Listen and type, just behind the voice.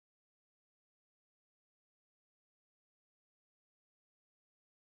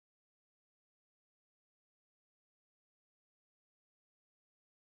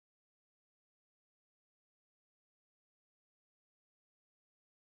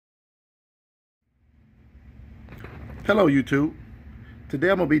Hello YouTube. Today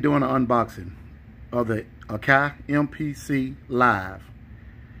I'm going to be doing an unboxing of the Akai MPC Live.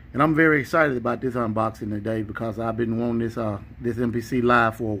 And I'm very excited about this unboxing today because I've been wanting this MPC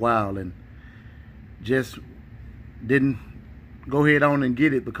Live for a while and just didn't go ahead on and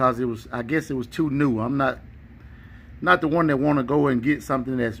get it because I guess it was too new. I'm not the one that want to go and get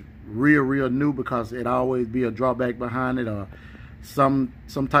something that's real new because it always be a drawback behind it or some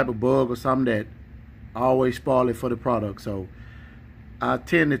type of bug or something that always spoil it for the product. So I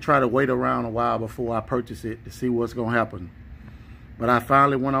tend to try to wait around a while before I purchase it to see what's gonna happen. But I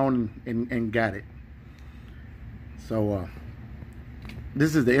finally went on and got it. So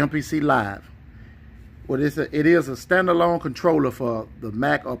this is the MPC Live. Well, it is a standalone controller for the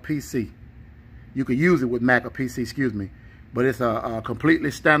Mac or PC. You can use it with Mac or PC, excuse me, but it's a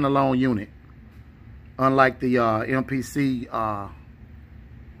completely standalone unit. Unlike the MPC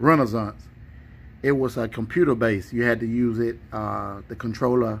Renaissance, it was a computer based. You had to use it, the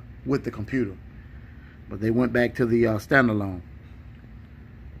controller with the computer. But they went back to the standalone.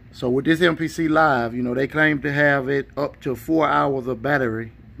 So with this MPC Live, you know, they claim to have it up to 4 hours of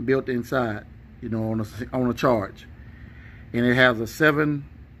battery built inside, you know, on a charge. And it has a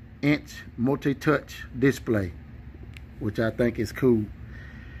 7-inch multi-touch display, which I think is cool.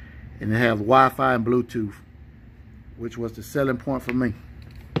 And it has Wi-Fi and Bluetooth, which was the selling point for me.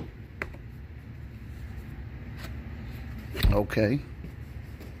 Okay.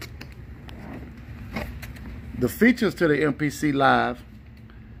 The features to the MPC Live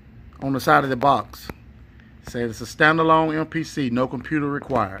on the side of the box say it's a standalone MPC, no computer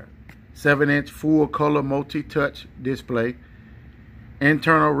required. 7-inch full color multi-touch display.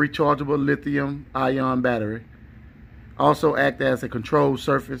 Internal rechargeable lithium ion battery. Also act as a control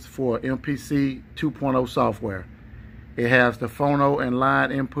surface for MPC 2.0 software. It has the phono and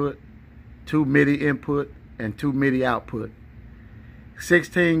line input, 2 MIDI input, and 2 MIDI output.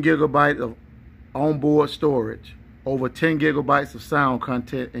 16 gigabytes of onboard storage. Over 10 gigabytes of sound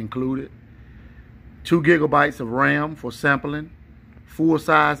content included. 2 gigabytes of RAM for sampling.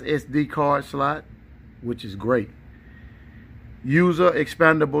 Full-size SD card slot, which is great. User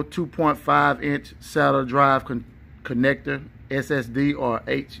expandable 2.5-inch SATA drive connector, SSD or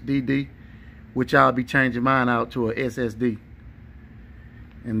HDD, which I'll be changing mine out to a SSD.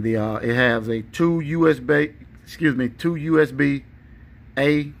 And it has a two USB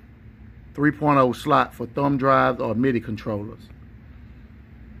A 3.0 slot for thumb drives or MIDI controllers.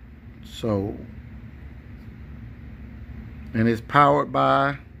 So, and it's powered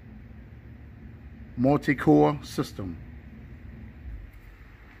by multi-core system.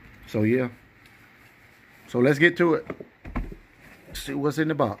 So yeah, so let's get to it. See what's in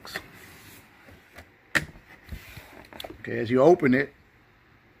the box. Okay, as you open it,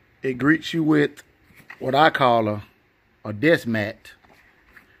 it greets you with what I call a desk mat.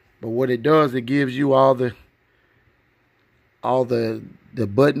 But what it does, it gives you all the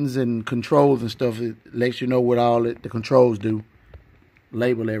buttons and controls and stuff. It lets you know what all the controls do.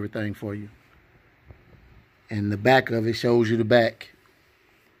 Label everything for you. And the back of it shows you the back.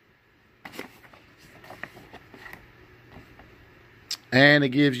 And it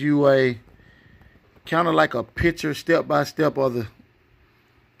gives you a kind of like a picture step-by-step of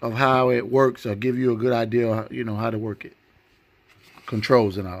how it works, or give you a good idea, you know, how to work it.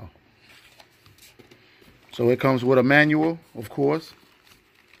 Controls and all. So it comes with a manual, of course.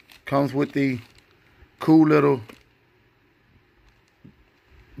 Comes with the cool little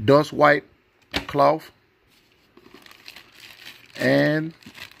dust wipe cloth. And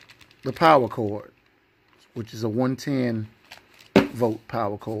the power cord, which is a 110 volt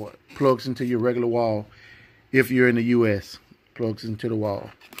power cord. Plugs into your regular wall. If you're in the US, plugs into the wall.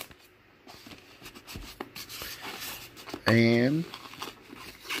 And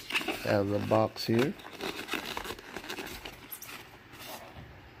has a box here.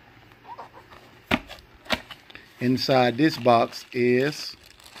 Inside this box is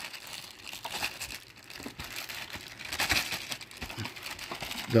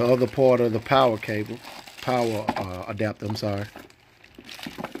the other part of the power cable, adapter, I'm sorry.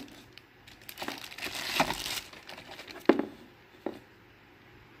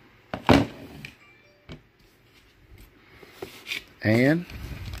 And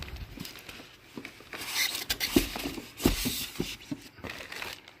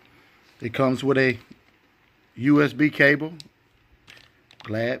it comes with a USB cable.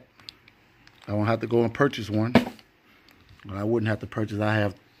 Glad I don't have to go and purchase one. Well, I wouldn't have to purchase. I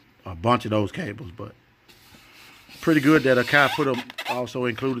have a bunch of those cables, but pretty good that Akai also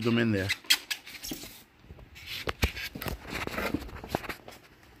included them in there.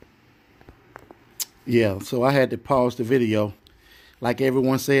 Yeah, so I had to pause the video. Like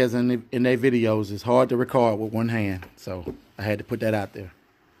everyone says in their videos, it's hard to record with one hand. So I had to put that out there.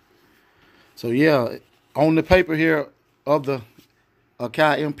 So yeah, on the paper here of the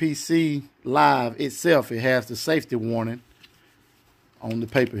Akai MPC Live itself, it has the safety warning on the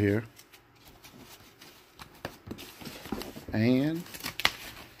paper here. And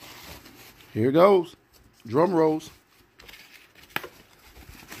here it goes. Drum rolls.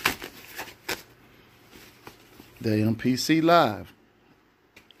 The MPC Live.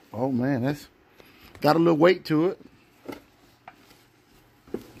 Oh man, that's got a little weight to it.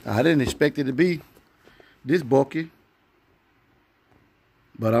 I didn't expect it to be this bulky,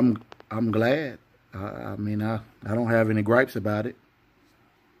 but I'm glad. I mean, I don't have any gripes about it.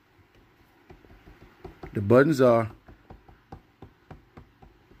 The buttons are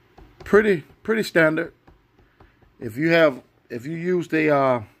pretty standard. If you use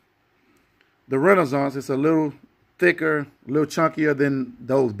the Renaissance, it's a little thicker, a little chunkier than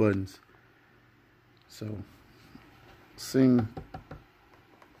those buttons. So, seem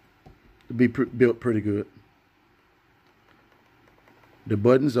to be built pretty good. The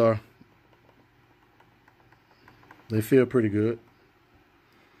buttons they feel pretty good.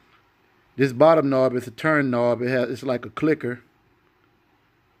 This bottom knob is a turn knob. It's like a clicker.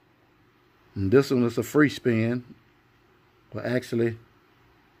 And this one is a free spin. Well, actually,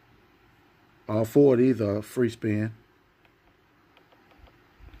 all four of these are free spin.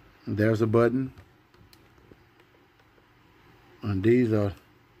 And there's a button. And these are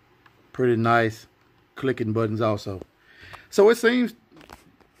pretty nice clicking buttons also. So it seems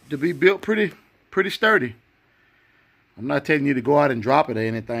to be built pretty sturdy. I'm not telling you to go out and drop it or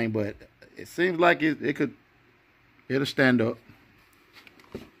anything, but it seems like it'll stand up.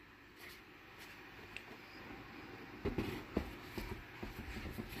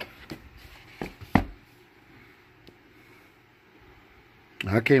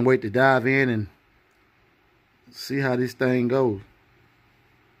 I can't wait to dive in and see how this thing goes.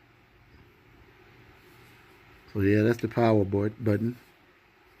 So yeah, that's the power button.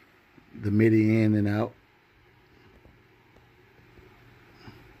 The MIDI in and out.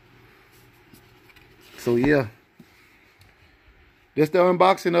 So yeah, that's the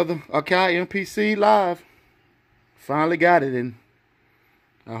unboxing of the Akai MPC Live. Finally got it, and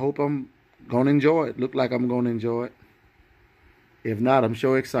I hope I'm gonna enjoy it. Look like I'm gonna enjoy it. If not, I'm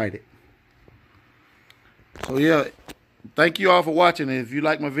sure excited. So yeah, thank you all for watching. And if you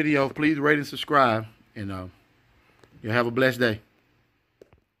like my video, please rate and subscribe. And you'll have a blessed day.